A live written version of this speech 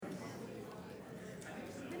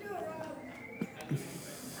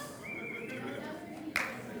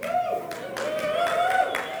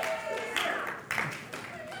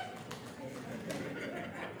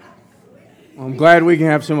glad we can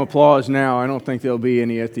have some applause now. I don't think there'll be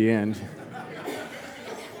any at the end.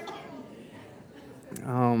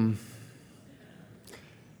 I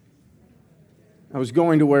was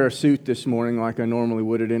going to wear a suit this morning like I normally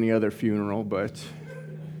would at any other funeral, but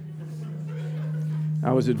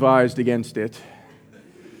I was advised against it.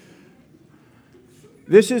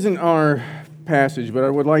 This isn't our passage, but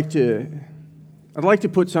I'd like to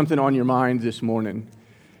put something on your mind this morning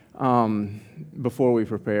before we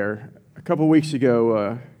prepare. A couple weeks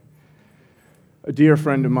ago, a dear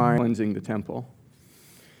friend of mine cleansing the temple,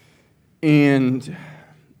 and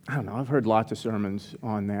I don't know. I've heard lots of sermons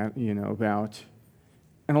on that, about,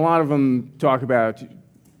 and a lot of them talk about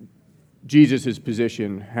Jesus'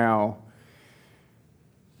 position, how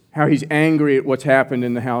he's angry at what's happened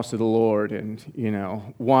in the house of the Lord, and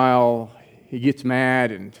while he gets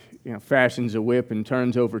mad and fashions a whip and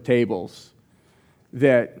turns over tables,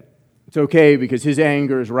 that it's okay because his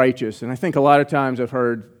anger is righteous. And I think a lot of times I've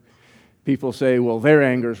heard people say, well, their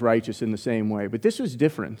anger is righteous in the same way. But this was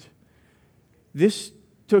different. This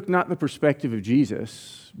took not the perspective of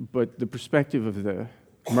Jesus, but the perspective of the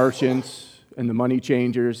merchants and the money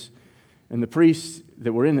changers and the priests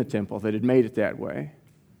that were in the temple that had made it that way.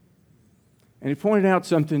 And it pointed out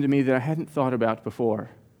something to me that I hadn't thought about before.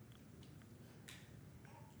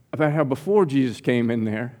 About how before Jesus came in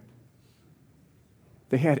there,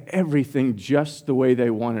 they had everything just the way they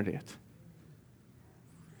wanted it.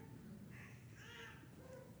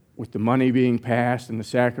 With the money being passed and the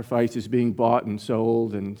sacrifices being bought and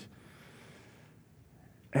sold, and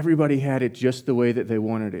everybody had it just the way that they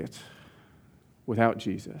wanted it without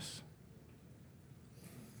Jesus.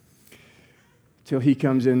 Till he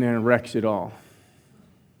comes in there and wrecks it all.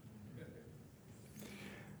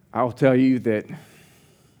 I'll tell you that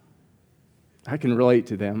I can relate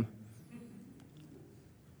to them.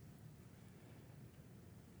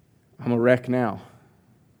 I'm a wreck now.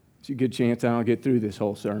 It's a good chance I don't get through this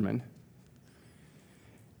whole sermon.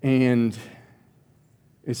 And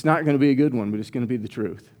it's not going to be a good one, but it's going to be the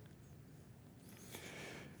truth.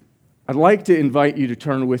 I'd like to invite you to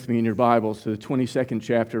turn with me in your Bibles to the 22nd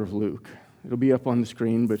chapter of Luke. It'll be up on the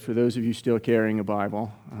screen, but for those of you still carrying a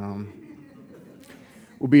Bible,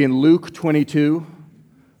 we'll be in Luke 22,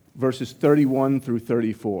 verses 31 through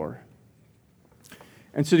 34.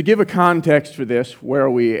 And so to give a context for this, where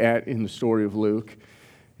are we at in the story of Luke?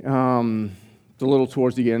 It's a little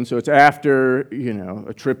towards the end. So it's after,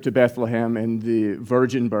 a trip to Bethlehem and the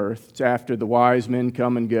virgin birth. It's after the wise men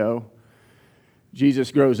come and go.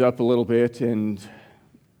 Jesus grows up a little bit and,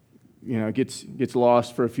 gets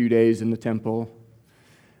lost for a few days in the temple.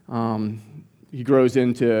 He grows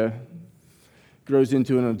into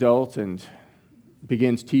an adult and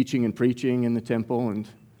begins teaching and preaching in the temple and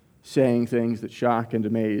saying things that shock and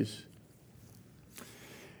amaze.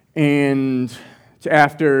 And it's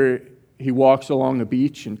after he walks along the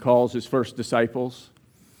beach and calls his first disciples,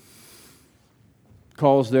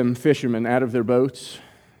 calls them fishermen out of their boats,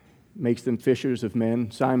 makes them fishers of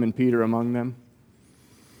men, Simon Peter among them.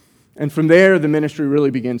 And from there, the ministry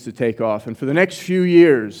really begins to take off. And for the next few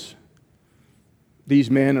years,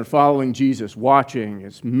 these men are following Jesus, watching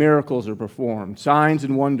as miracles are performed, signs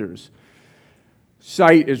and wonders.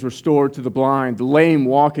 Sight is restored to the blind, the lame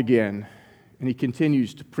walk again, and he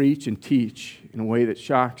continues to preach and teach in a way that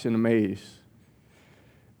shocks and amazes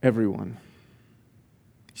everyone.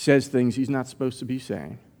 He says things he's not supposed to be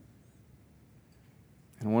saying.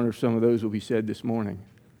 And I wonder if some of those will be said this morning.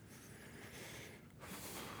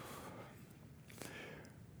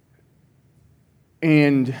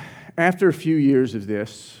 And after a few years of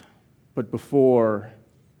this, but before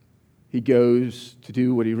he goes to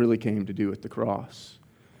do what he really came to do at the cross,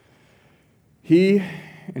 he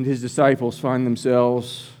and his disciples find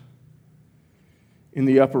themselves in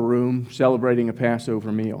the upper room celebrating a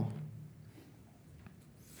Passover meal.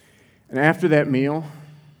 And after that meal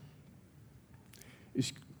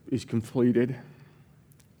is completed,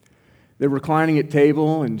 they're reclining at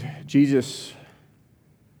table, and Jesus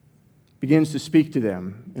begins to speak to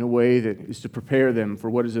them in a way that is to prepare them for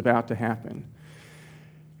what is about to happen.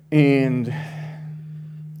 And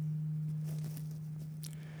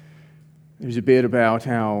there's a bit about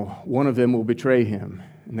how one of them will betray him.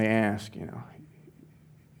 And they ask,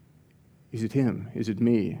 is it him? Is it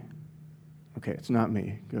me? Okay, it's not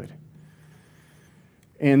me. Good.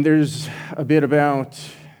 And there's a bit about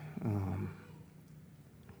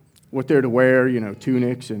what they're to wear,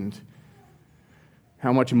 tunics, and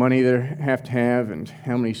how much money they have to have, and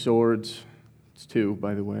how many swords. It's 2,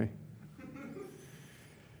 by the way.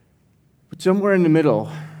 But somewhere in the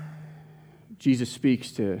middle, Jesus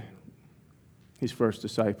speaks to his first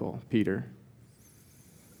disciple, Peter.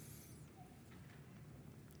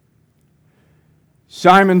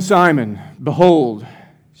 Simon, Simon, behold,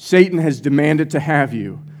 Satan has demanded to have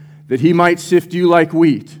you, that he might sift you like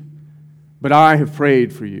wheat. But I have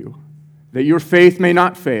prayed for you, that your faith may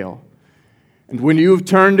not fail. And when you have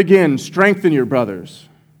turned again, strengthen your brothers.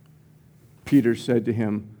 Peter said to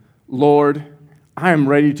him, Lord, I am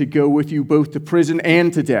ready to go with you both to prison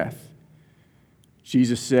and to death.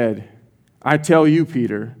 Jesus said, I tell you,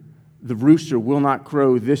 Peter, the rooster will not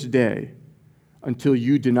crow this day until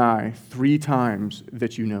you deny 3 times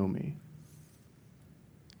that you know me.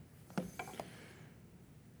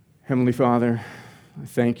 Heavenly Father, I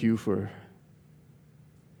thank you for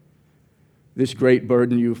this great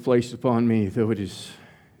burden you have placed upon me, though it is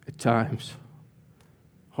at times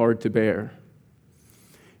hard to bear.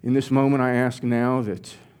 In this moment, I ask now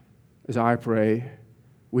that as I pray,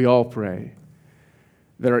 we all pray,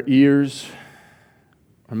 that our ears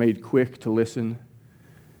are made quick to listen,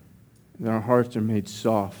 and that our hearts are made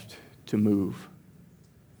soft to move.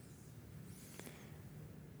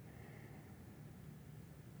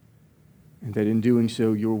 And that in doing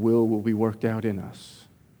so, your will be worked out in us.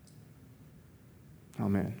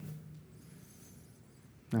 Amen.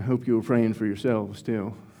 I hope you were praying for yourselves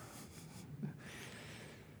too.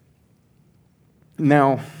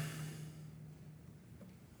 Now,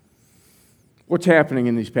 what's happening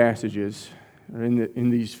in these passages, or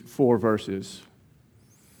in these 4 verses?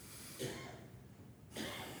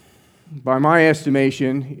 By my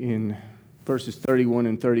estimation, in verses 31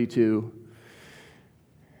 and 32,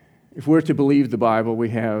 if we're to believe the Bible, we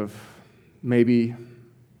have maybe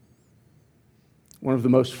one of the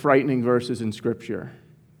most frightening verses in Scripture,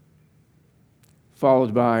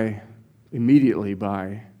 followed immediately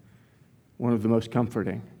by one of the most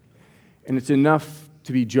comforting. And it's enough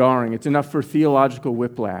to be jarring. It's enough for theological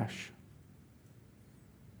whiplash.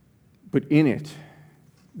 But in it,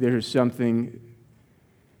 there is something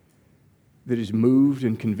that has moved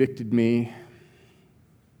and convicted me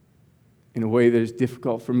in a way that is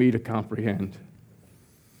difficult for me to comprehend.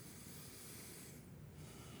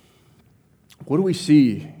 What do we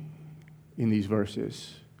see in these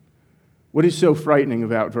verses? What is so frightening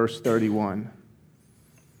about verse 31?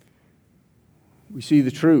 We see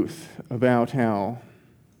the truth about how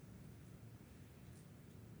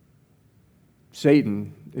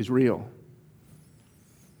Satan is real.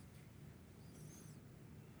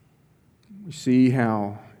 We see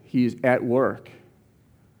how he is at work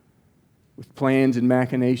with plans and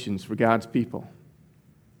machinations for God's people.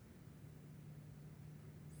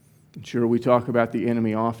 And sure, we talk about the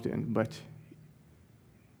enemy often, but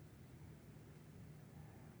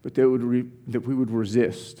that we would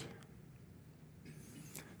resist.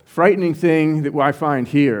 The frightening thing that I find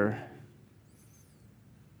here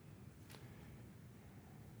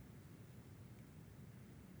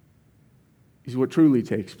is what truly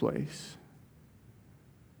takes place.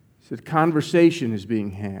 It's that conversation is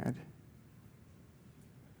being had.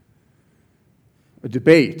 A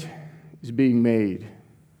debate is being made.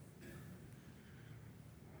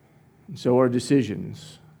 And so are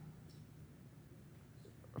decisions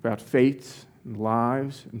about faiths and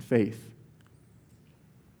lives and faith.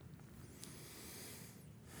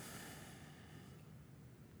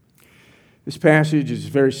 This passage is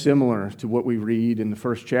very similar to what we read in the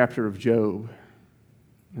first chapter of Job.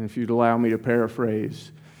 And if you'd allow me to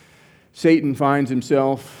paraphrase, Satan finds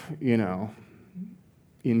himself,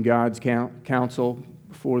 in God's counsel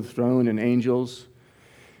before the throne and angels.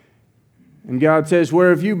 And God says, "Where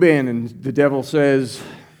have you been?" And the devil says,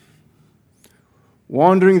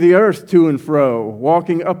 "Wandering the earth to and fro,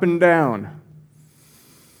 walking up and down."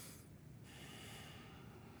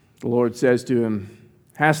 The Lord says to him,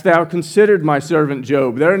 "Hast thou considered my servant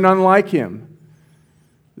Job? There are none like him."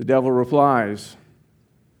 The devil replies,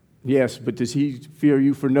 "Yes, but does he fear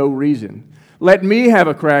you for no reason? Let me have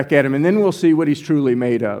a crack at him, and then we'll see what he's truly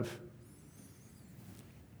made of."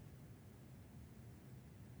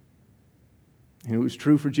 And it was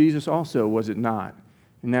true for Jesus also, was it not?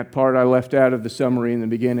 In that part I left out of the summary in the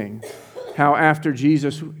beginning. How after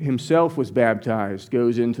Jesus himself was baptized,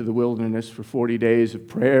 goes into the wilderness for 40 days of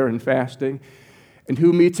prayer and fasting. And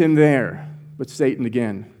who meets him there but Satan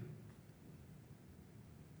again?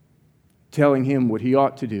 Telling him what he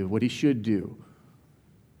ought to do, what he should do.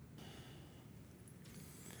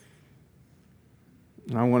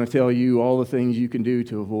 And I want to tell you all the things you can do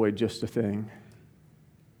to avoid just a thing.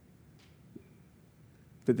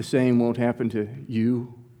 That the same won't happen to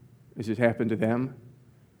you as it happened to them,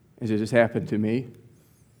 as it has happened to me.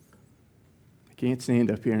 I can't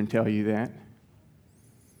stand up here and tell you that.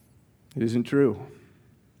 It isn't true.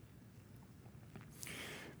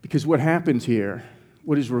 Because what happens here,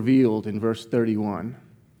 what is revealed in verse 31,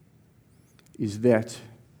 is that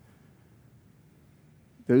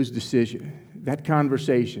that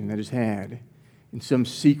conversation that is had in some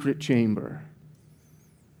secret chamber,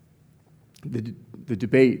 the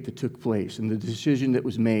debate that took place and the decision that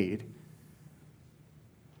was made,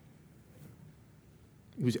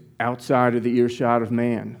 it was outside of the earshot of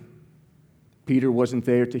man. Peter wasn't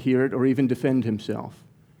there to hear it or even defend himself.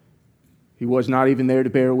 He was not even there to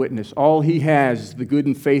bear witness. All he has is the good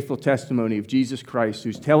and faithful testimony of Jesus Christ,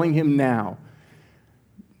 who's telling him now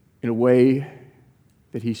in a way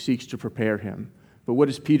that he seeks to prepare him. But what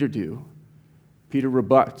does Peter do? Peter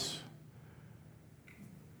rebuts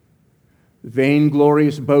the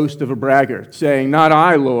vainglorious boast of a braggart, saying, "Not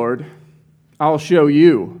I, Lord. I'll show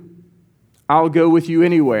you. I'll go with you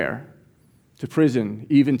anywhere, to prison,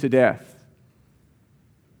 even to death."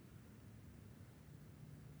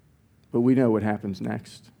 But we know what happens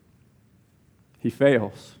next. He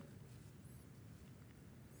fails.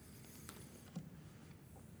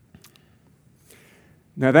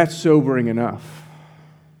 Now that's sobering enough.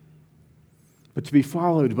 But to be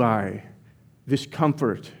followed by this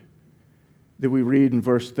comfort that we read in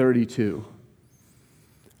verse 32,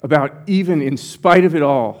 about even in spite of it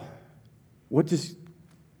all, what does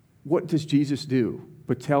Jesus do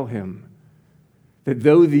but tell him that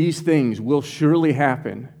though these things will surely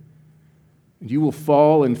happen, and you will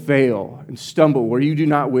fall and fail and stumble where you do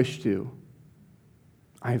not wish to,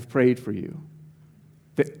 I have prayed for you,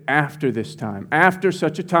 that after this time, after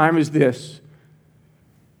such a time as this,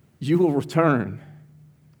 you will return.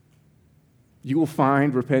 You will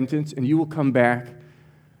find repentance, and you will come back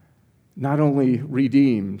not only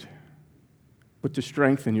redeemed, but to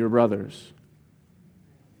strengthen your brothers.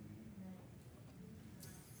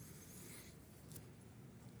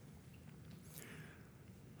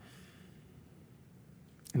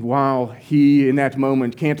 And while he, in that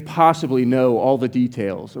moment, can't possibly know all the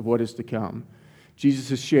details of what is to come, Jesus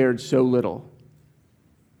has shared so little.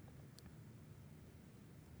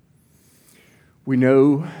 We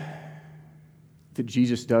know that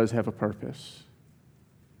Jesus does have a purpose,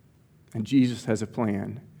 and Jesus has a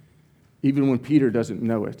plan, even when Peter doesn't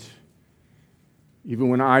know it, even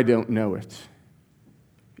when I don't know it,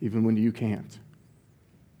 even when you can't.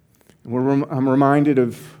 And I'm reminded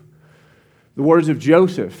of the words of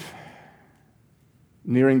Joseph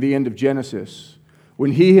nearing the end of Genesis,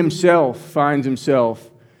 when he himself finds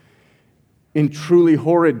himself in truly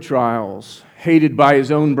horrid trials, hated by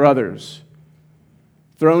his own brothers,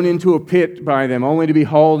 thrown into a pit by them, only to be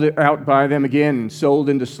hauled out by them again, sold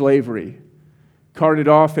into slavery, carted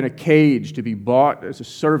off in a cage to be bought as a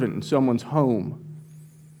servant in someone's home,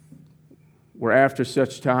 where after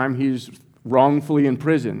such time he's wrongfully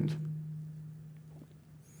imprisoned.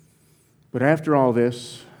 But after all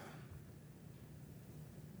this,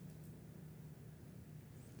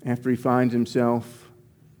 after he finds himself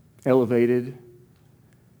elevated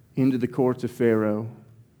into the courts of Pharaoh,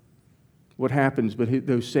 what happens but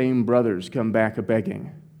those same brothers come back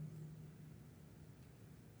a-begging?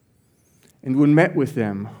 And when met with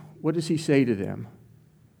them, what does he say to them?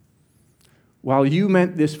 While you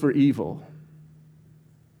meant this for evil,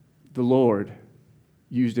 the Lord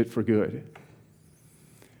used it for good.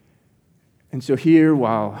 And so here,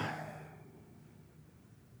 while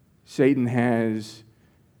Satan has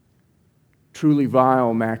truly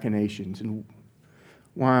vile machinations, and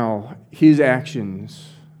while his actions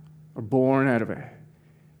are born out of a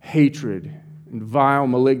hatred and vile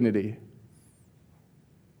malignity,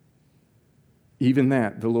 even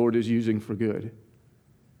that the Lord is using for good.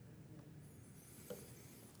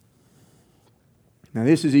 Now,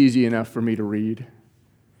 this is easy enough for me to read,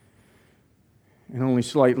 and only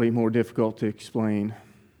slightly more difficult to explain.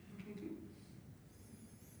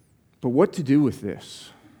 But what to do with this?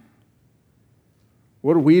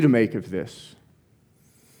 What are we to make of this?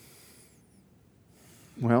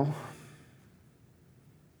 Well,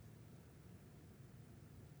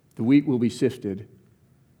 the wheat will be sifted.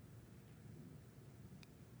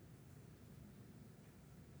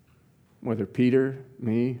 Whether Peter,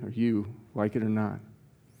 me, or you like it or not.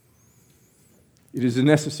 It is a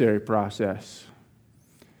necessary process.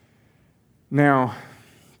 Now,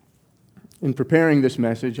 in preparing this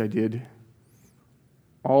message, I did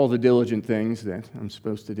all the diligent things that I'm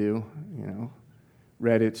supposed to do.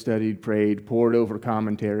 Read it, studied, prayed, pored over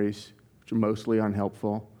commentaries, which are mostly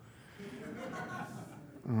unhelpful.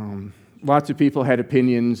 Lots of people had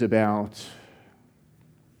opinions about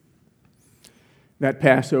that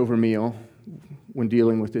Passover meal when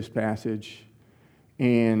dealing with this passage,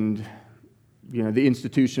 and the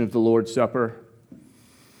institution of the Lord's Supper.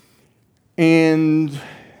 And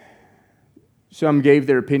some gave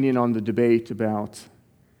their opinion on the debate about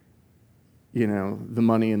the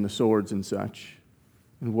money and the swords and such,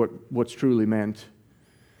 and what's truly meant.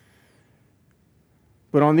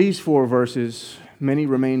 But on these 4 verses, many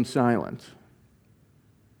remain silent,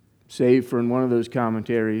 save for in one of those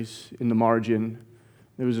commentaries in the margin,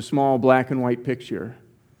 there was a small black and white picture.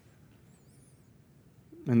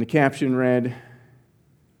 And the caption read,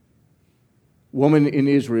 "Woman in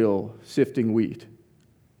Israel sifting wheat."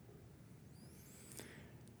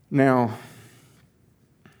 Now,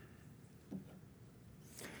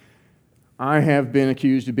 I have been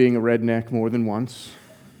accused of being a redneck more than once.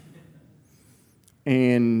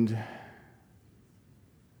 And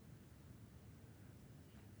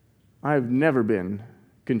I've never been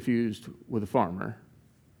confused with a farmer.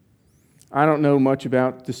 I don't know much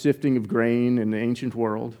about the sifting of grain in the ancient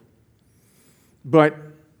world, but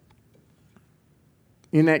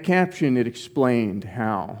in that caption it explained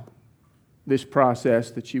how this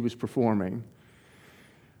process that she was performing,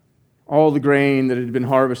 all the grain that had been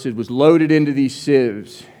harvested was loaded into these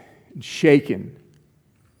sieves and shaken.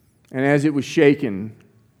 And as it was shaken,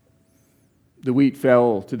 the wheat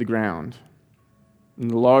fell to the ground. And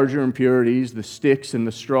the larger impurities, the sticks and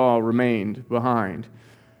the straw, remained behind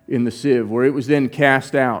in the sieve, where it was then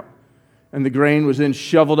cast out. And the grain was then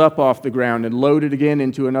shoveled up off the ground and loaded again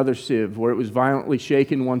into another sieve, where it was violently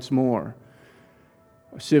shaken once more.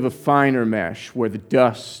 A sieve of finer mesh, where the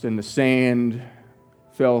dust and the sand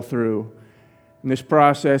fell through. And this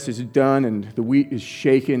process is done, and the wheat is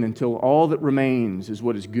shaken until all that remains is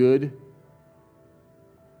what is good,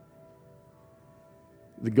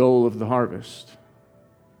 the goal of the harvest,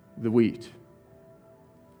 the wheat,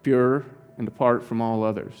 pure and apart from all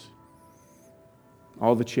others.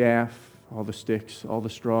 All the chaff, all the sticks, all the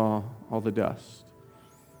straw, all the dust.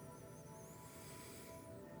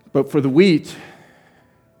 But for the wheat,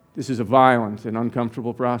 this is a violent and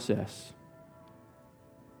uncomfortable process.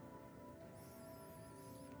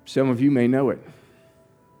 Some of you may know it.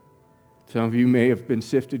 Some of you may have been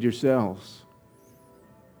sifted yourselves.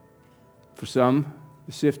 For some,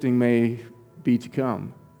 the sifting may be to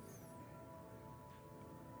come.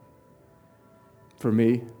 For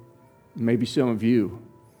me, maybe some of you,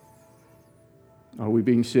 are we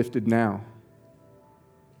being sifted now?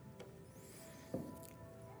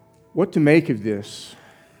 What to make of this?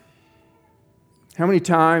 How many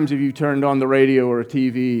times have you turned on the radio or a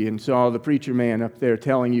TV and saw the preacher man up there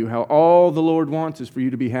telling you how all the Lord wants is for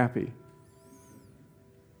you to be happy?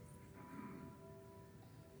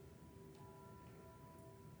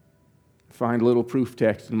 I find little proof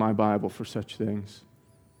text in my Bible for such things.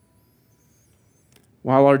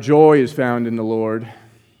 While our joy is found in the Lord,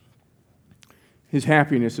 His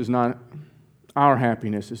happiness is not, our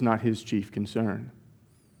happiness is not His chief concern.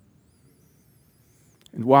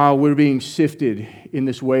 And while we're being sifted in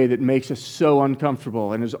this way that makes us so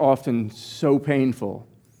uncomfortable and is often so painful,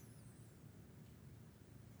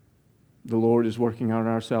 the Lord is working out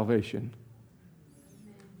our salvation.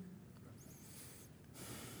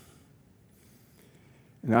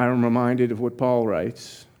 And I am reminded of what Paul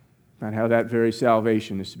writes about how that very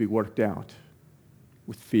salvation is to be worked out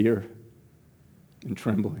with fear and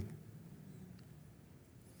trembling.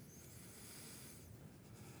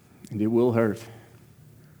 And it will hurt.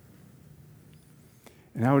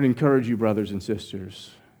 And I would encourage you, brothers and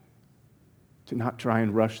sisters, to not try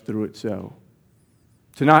and rush through it so.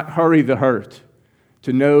 To not hurry the hurt.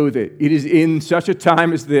 To know that it is in such a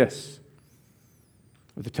time as this,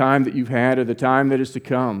 or the time that you've had, or the time that is to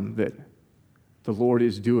come, that the Lord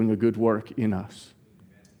is doing a good work in us.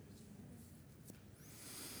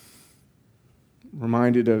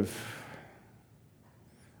 Reminded of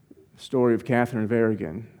the story of Catherine of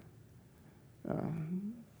Aragon,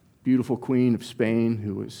 beautiful queen of Spain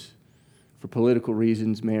who was, for political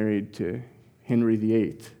reasons, married to Henry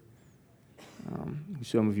VIII.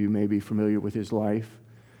 Some of you may be familiar with his life.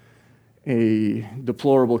 A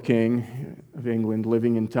deplorable king of England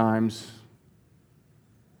living in times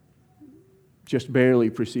just barely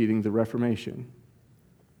preceding the Reformation.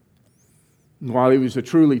 While he was a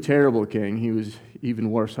truly terrible king, he was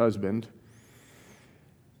even worse husband.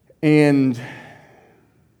 And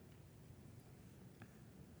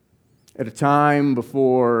at a time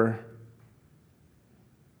before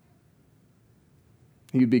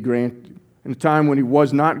he would be granted, in a time when he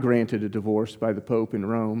was not granted a divorce by the Pope in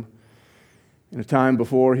Rome, in a time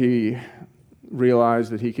before he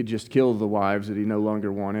realized that he could just kill the wives that he no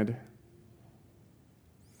longer wanted,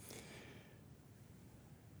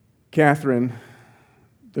 Catherine,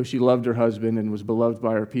 though she loved her husband and was beloved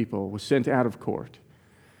by her people, was sent out of court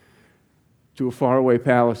to a faraway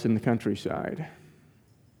palace in the countryside.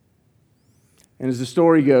 And as the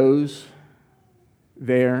story goes,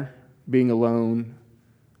 there, being alone,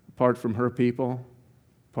 apart from her people,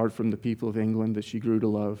 apart from the people of England that she grew to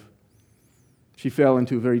love. She fell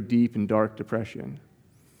into a very deep and dark depression,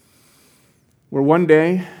 where one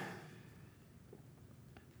day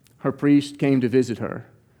her priest came to visit her,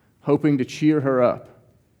 hoping to cheer her up,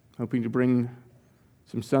 hoping to bring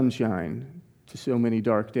some sunshine to so many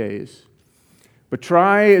dark days. But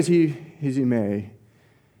try as he may,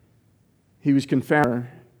 he was confounded.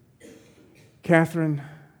 Catherine,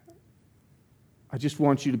 I just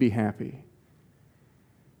want you to be happy.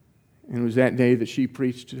 And it was that day that she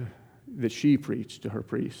preached to her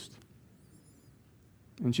priest.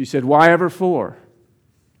 And she said, "Why ever for?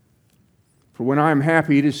 For when I am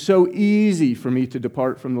happy, it is so easy for me to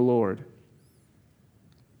depart from the Lord.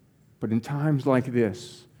 But in times like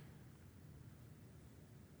this,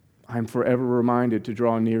 I am forever reminded to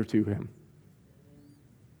draw near to Him."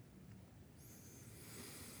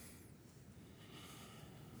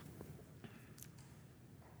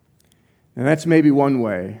 And that's maybe one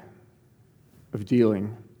way of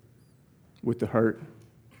dealing with the hurt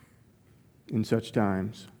in such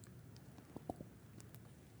times.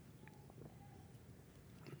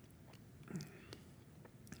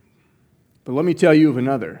 But let me tell you of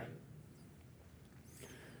another.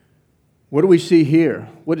 What do we see here?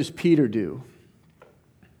 What does Peter do?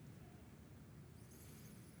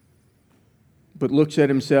 But looks at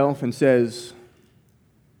himself and says,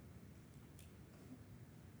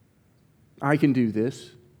 I can do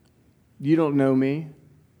this. You don't know me.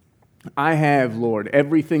 I have, Lord,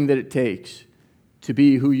 everything that it takes to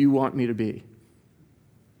be who you want me to be.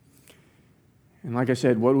 And like I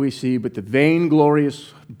said, what do we see but the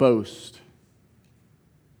vainglorious boast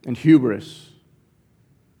and hubris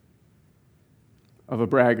of a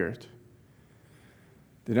braggart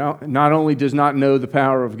that not only does not know the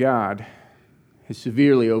power of God, has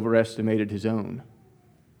severely overestimated his own.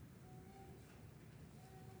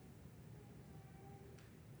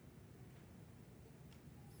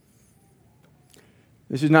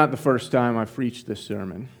 This is not the first time I've preached this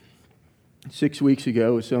sermon. 6 weeks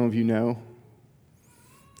ago, as some of you know,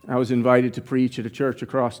 I was invited to preach at a church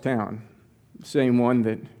across town, the same one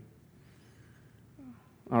that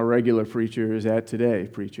our regular preacher is at today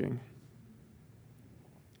preaching.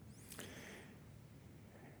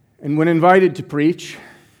 And when invited to preach,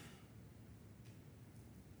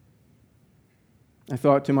 I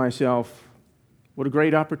thought to myself, what a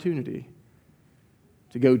great opportunity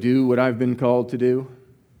to go do what I've been called to do.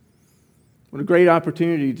 What a great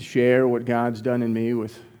opportunity to share what God's done in me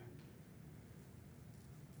with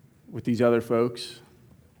these other folks.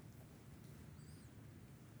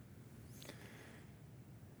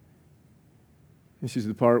 This is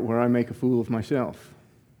the part where I make a fool of myself.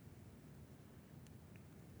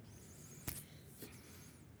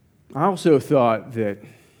 I also thought that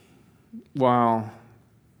while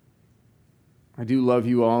I do love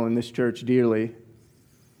you all in this church dearly,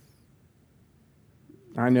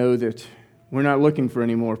 I know that we're not looking for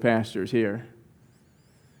any more pastors here.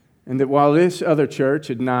 And that while this other church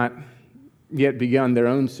had not yet begun their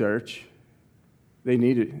own search, they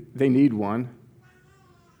need one.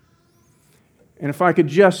 And if I could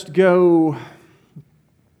just go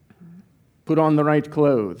put on the right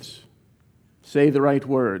clothes, say the right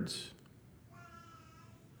words,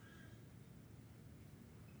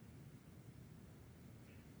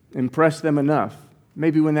 impress them enough,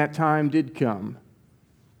 maybe when that time did come,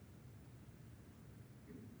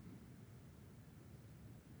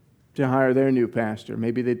 to hire their new pastor,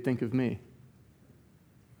 maybe they'd think of me.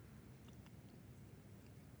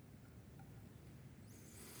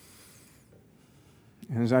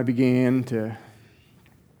 And as I began to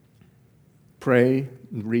pray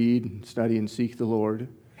and read and study and seek the Lord,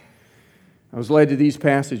 I was led to these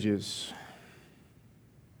passages.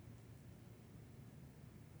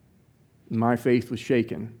 My faith was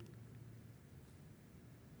shaken.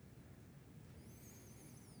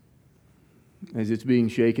 As it's being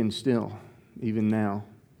shaken still, even now.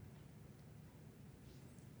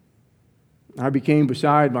 I became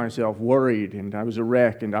beside myself, worried, and I was a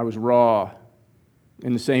wreck, and I was raw,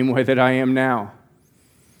 in the same way that I am now.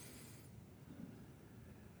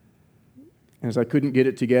 As I couldn't get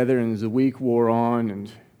it together, and as the week wore on, and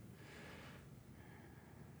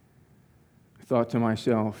I thought to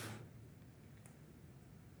myself,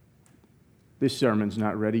 this sermon's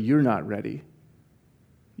not ready, you're not ready.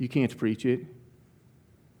 You can't preach it.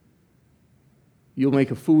 You'll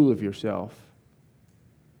make a fool of yourself.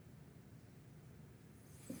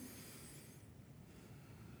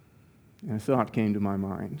 And a thought came to my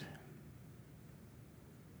mind.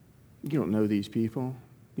 You don't know these people.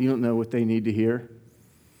 You don't know what they need to hear.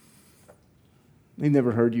 They've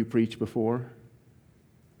never heard you preach before.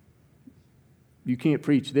 You can't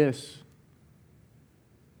preach this.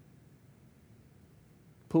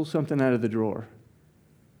 Pull something out of the drawer.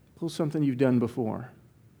 Pull something you've done before.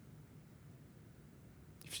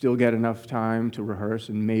 You've still got enough time to rehearse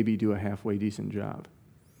and maybe do a halfway decent job.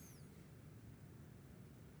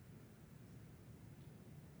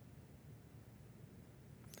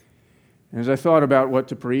 And as I thought about what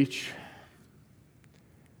to preach,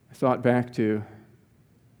 I thought back to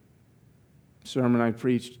a sermon I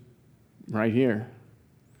preached right here.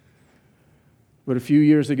 But a few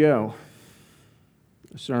years ago,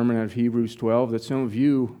 a sermon out of Hebrews 12 that some of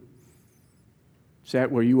you sat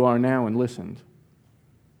where you are now and listened.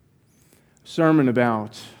 A sermon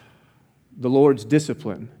about the Lord's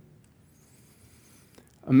discipline.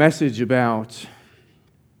 A message about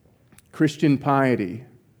Christian piety.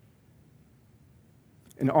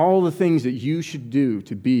 And all the things that you should do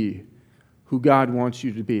to be who God wants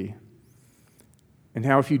you to be. And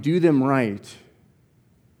how if you do them right,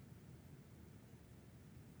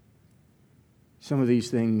 some of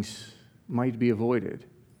these things might be avoided.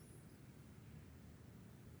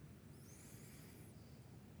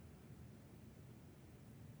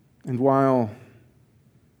 And while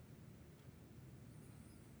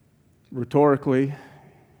rhetorically,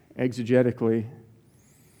 exegetically,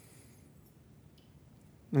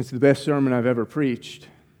 it's the best sermon I've ever preached,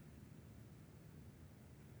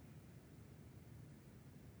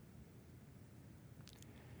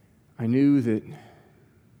 I knew that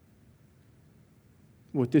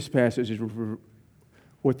what this passage has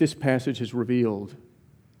revealed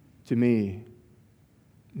to me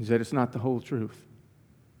is that it's not the whole truth.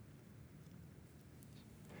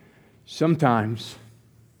 Sometimes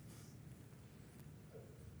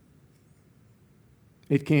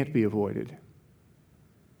it can't be avoided.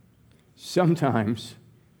 Sometimes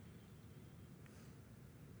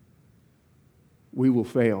we will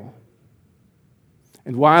fail.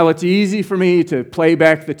 And while it's easy for me to play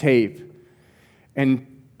back the tape and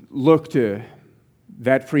look to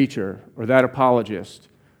that preacher or that apologist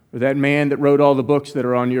or that man that wrote all the books that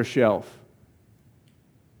are on your shelf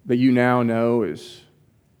that you now know is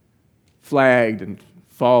flagged and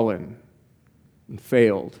fallen and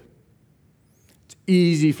failed, it's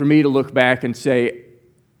easy for me to look back and say,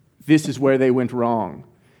 this is where they went wrong.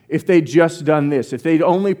 If they'd just done this, if they'd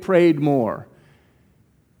only prayed more,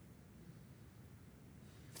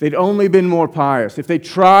 if they'd only been more pious, if they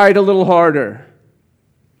tried a little harder,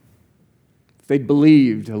 if they'd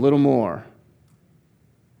believed a little more,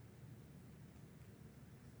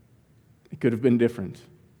 it could have been different.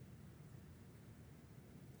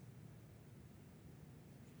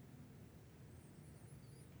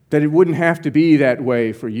 That it wouldn't have to be that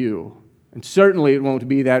way for you. And certainly it won't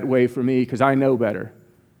be that way for me because I know better.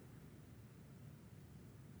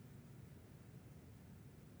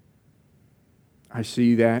 I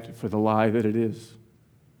see that for the lie that it is.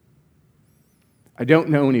 I don't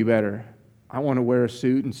know any better. I want to wear a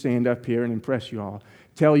suit and stand up here and impress you all.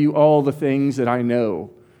 Tell you all the things that I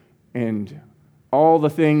know and all the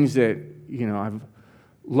things that, I've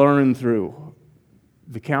learned through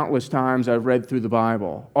the countless times I've read through the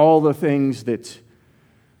Bible, all the things that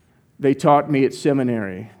they taught me at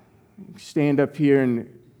seminary. Stand up here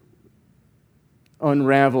and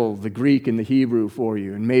unravel the Greek and the Hebrew for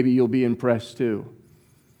you, and maybe you'll be impressed too.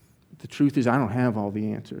 But the truth is, I don't have all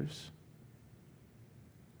the answers.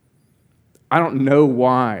 I don't know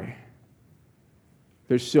why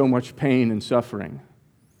there's so much pain and suffering.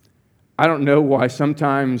 I don't know why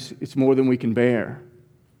sometimes it's more than we can bear.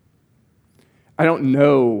 I don't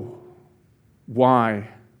know why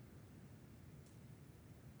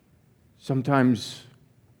sometimes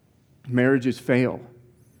marriages fail.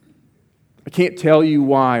 I can't tell you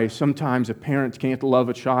why sometimes a parent can't love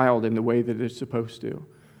a child in the way that it's supposed to.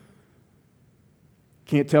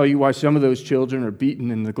 Can't tell you why some of those children are beaten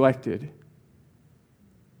and neglected.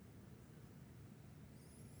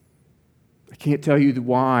 I can't tell you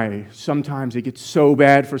why sometimes it gets so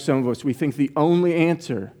bad for some of us we think the only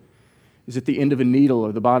answer is at the end of a needle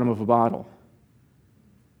or the bottom of a bottle.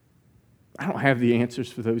 I don't have the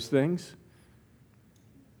answers for those things.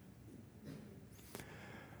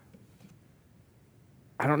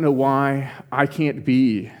 I don't know why I can't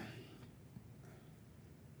be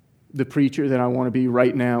the preacher that I want to be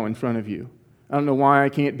right now in front of you. I don't know why I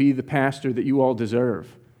can't be the pastor that you all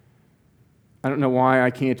deserve. I don't know why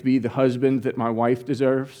I can't be the husband that my wife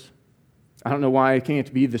deserves. I don't know why I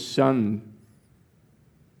can't be the son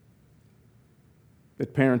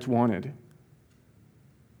that parents wanted.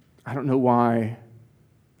 I don't know why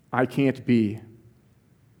I can't be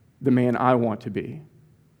the man I want to be.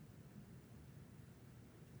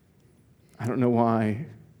 I don't know why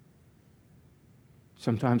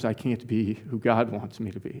sometimes I can't be who God wants me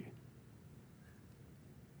to be.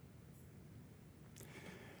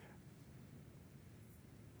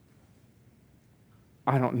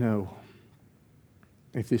 I don't know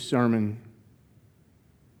if this sermon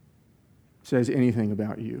says anything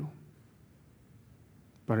about you,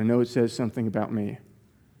 but I know it says something about me.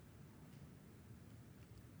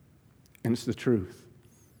 And it's the truth.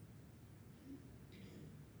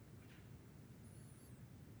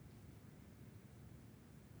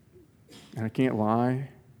 And I can't lie,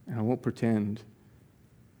 and I won't pretend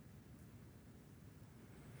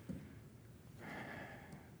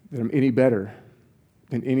that I'm any better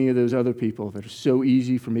than any of those other people that are so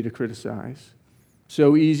easy for me to criticize,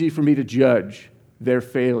 so easy for me to judge their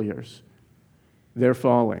failures, their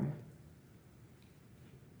falling.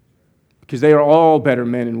 Because they are all better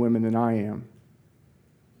men and women than I am.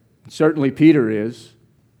 Certainly Peter is.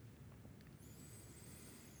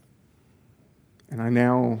 And I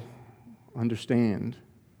now understand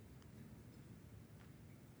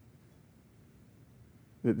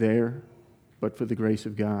that there, but for the grace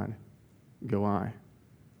of God, go I.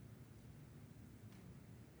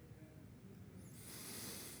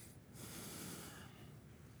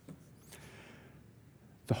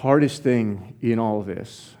 The hardest thing in all of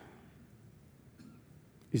this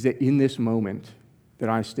is that in this moment that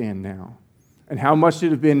I stand now, and how much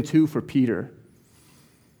it have been too for Peter,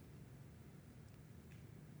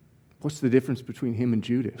 what's the difference between him and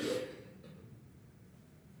Judas?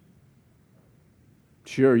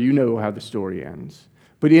 Sure, you know how the story ends.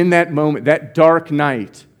 But in that moment, that dark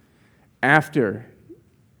night, after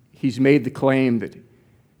he's made the claim that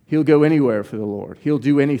he'll go anywhere for the Lord, he'll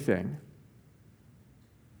do anything,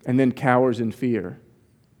 and then cowers in fear.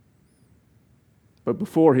 But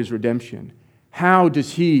before his redemption, how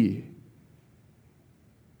does he,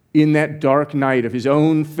 in that dark night of his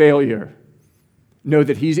own failure, know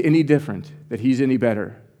that he's any different, that he's any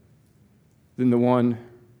better than the one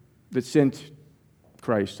that sent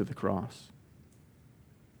Christ to the cross?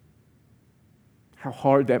 How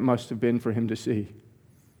hard that must have been for him to see.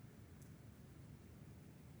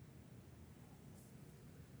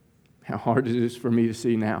 How hard it is for me to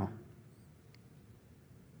see now.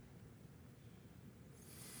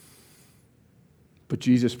 But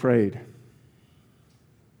Jesus prayed.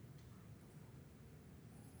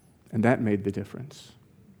 And that made the difference.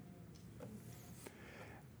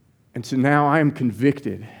 And so now I am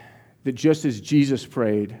convicted that just as Jesus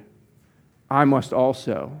prayed, I must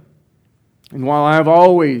also. And while I have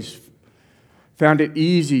always found it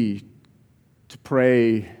easy to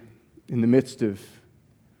pray in the midst of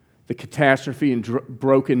the catastrophe and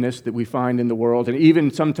brokenness that we find in the world, and even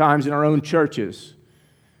sometimes in our own churches,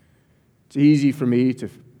 it's easy for me to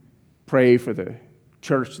pray for the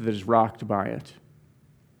church that is rocked by it.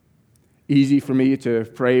 Easy for me to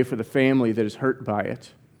pray for the family that is hurt by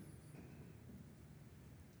it.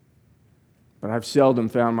 But I've seldom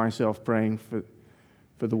found myself praying for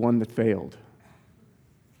the one that failed.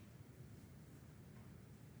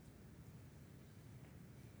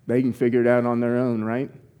 They can figure it out on their own, right?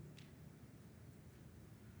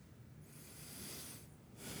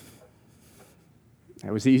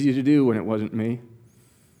 That was easy to do when it wasn't me.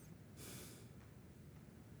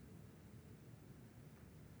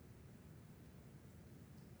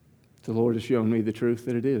 The Lord has shown me the truth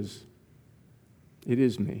that it is. It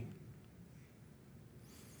is me.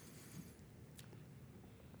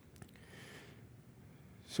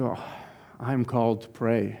 So I'm called to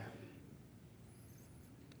pray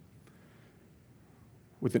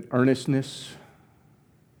with an earnestness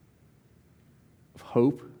of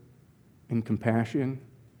hope and compassion,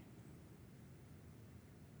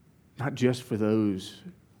 not just for those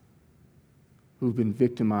who've been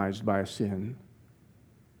victimized by a sin,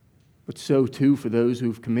 but so too for those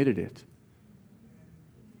who've committed it.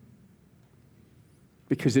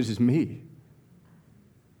 Because it is me.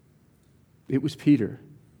 It was Peter.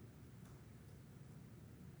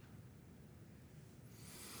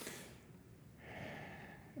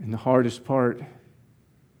 And the hardest part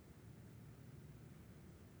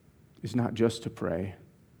is not just to pray,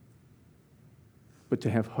 but to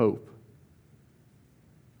have hope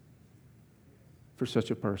for such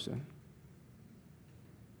a person.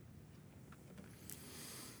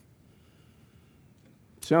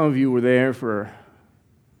 Some of you were there for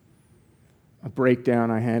a breakdown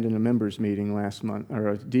I had in a members' meeting last month, or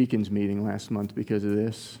a deacons' meeting last month because of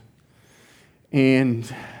this.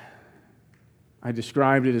 And I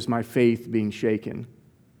described it as my faith being shaken,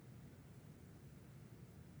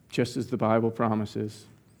 just as the Bible promises.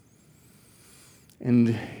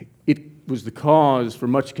 And it was the cause for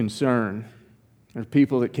much concern. There were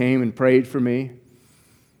people that came and prayed for me.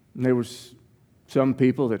 And there was some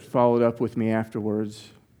people that followed up with me afterwards.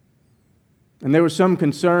 And there was some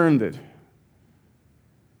concern that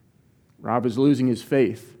Rob is losing his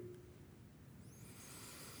faith.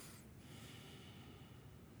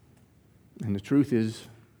 And the truth is,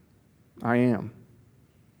 I am.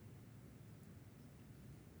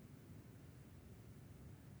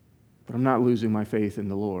 But I'm not losing my faith in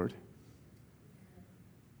the Lord.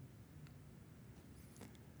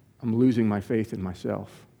 I'm losing my faith in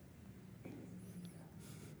myself.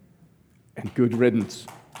 And good riddance.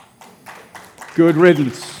 Good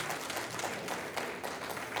riddance.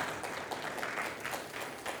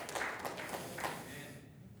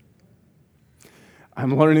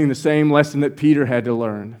 I'm learning the same lesson that Peter had to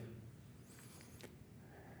learn.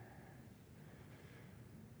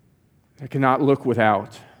 I cannot look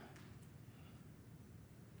without.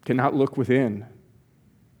 Cannot look within.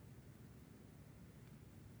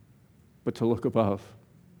 But to look above.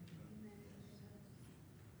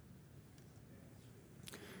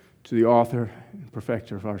 To the author and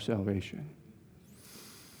perfecter of our salvation.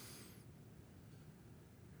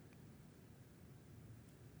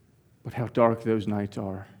 But how dark those nights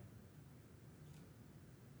are.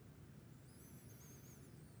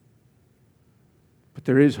 But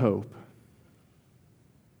there is hope.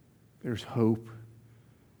 There's hope.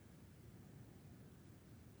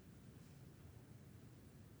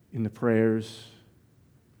 In the prayers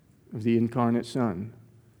of the incarnate Son,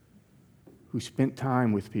 who spent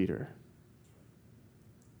time with Peter,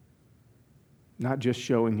 not just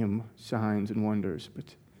showing him signs and wonders,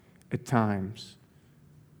 but at times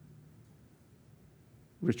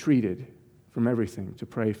retreated from everything to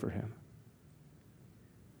pray for him.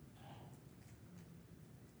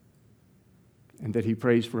 And that he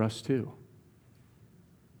prays for us too.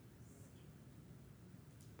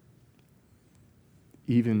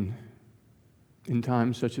 Even in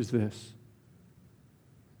times such as this.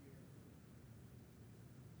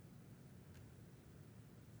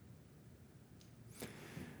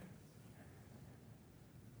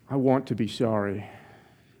 I want to be sorry.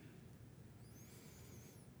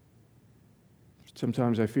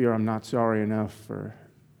 Sometimes I fear I'm not sorry enough for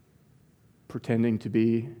pretending to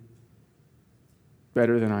be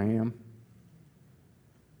better than I am,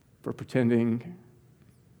 for pretending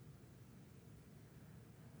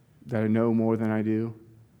that I know more than I do,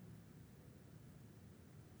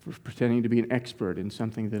 for pretending to be an expert in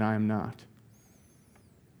something that I am not.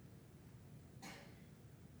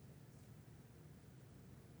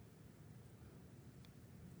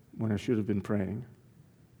 When I should have been praying.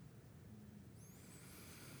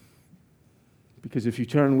 Because if you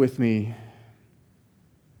turn with me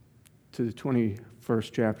to the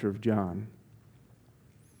 21st chapter of John,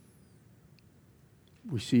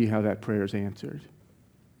 we see how that prayer is answered.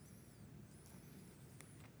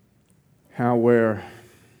 How where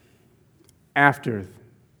after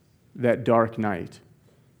that dark night,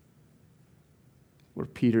 where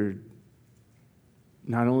Peter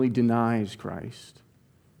not only denies Christ,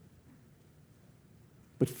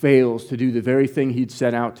 but fails to do the very thing he'd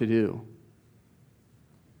set out to do.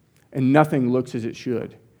 And nothing looks as it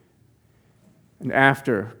should. And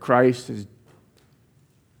after Christ is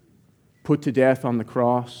put to death on the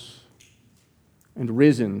cross and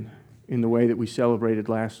risen in the way that we celebrated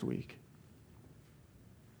last week,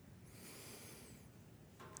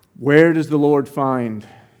 where does the Lord find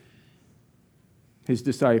his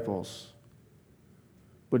disciples?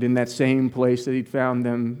 But in that same place that he'd found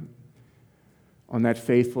them on that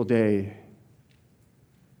faithful day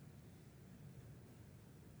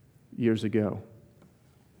years ago.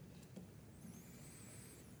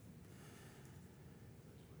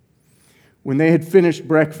 When they had finished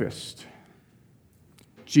breakfast,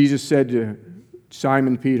 Jesus said to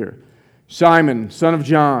Simon Peter, "Simon, son of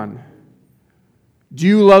John, do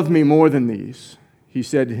you love me more than these?" He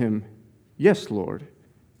said to him, "Yes, Lord,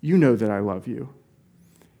 you know that I love you."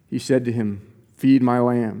 He said to him, "Feed my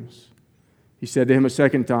lambs." He said to him a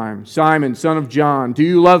second time, "Simon, son of John, do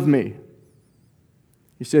you love me?"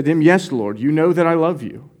 He said to him, "Yes, Lord, you know that I love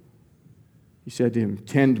you." He said to him,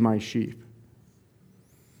 "Tend my sheep."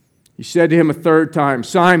 He said to him a third time,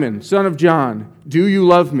 "Simon, son of John, do you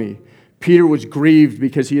love me?" Peter was grieved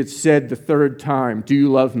because he had said the third time, "Do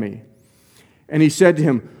you love me?" And he said to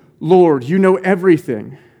him, "Lord, you know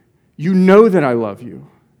everything. You know that I love you."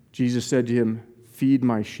 Jesus said to him, "Feed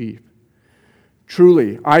my sheep.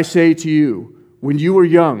 Truly, I say to you, when you were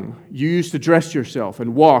young, you used to dress yourself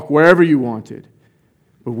and walk wherever you wanted.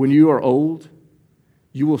 But when you are old,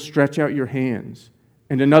 you will stretch out your hands,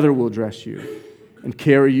 and another will dress you and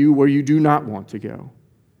carry you where you do not want to go.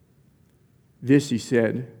 This he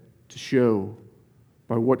said to show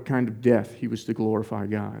by what kind of death he was to glorify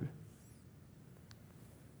God.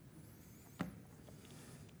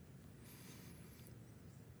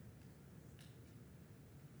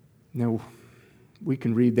 Now, we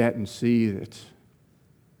can read that and see that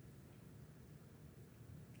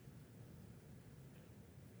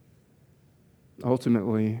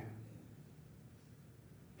ultimately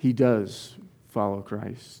he does follow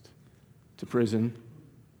Christ to prison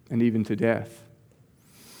and even to death.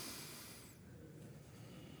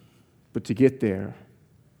 But to get there,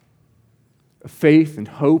 a faith and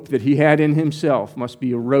hope that he had in himself must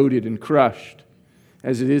be eroded and crushed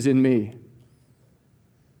as it is in me.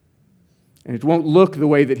 And it won't look the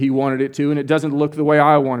way that he wanted it to, and it doesn't look the way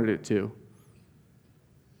I wanted it to.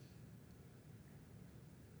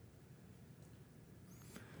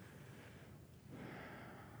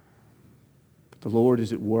 But the Lord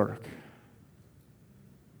is at work.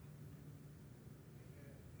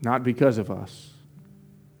 Not because of us,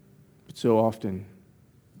 but so often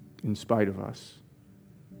in spite of us.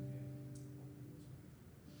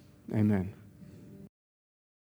 Amen.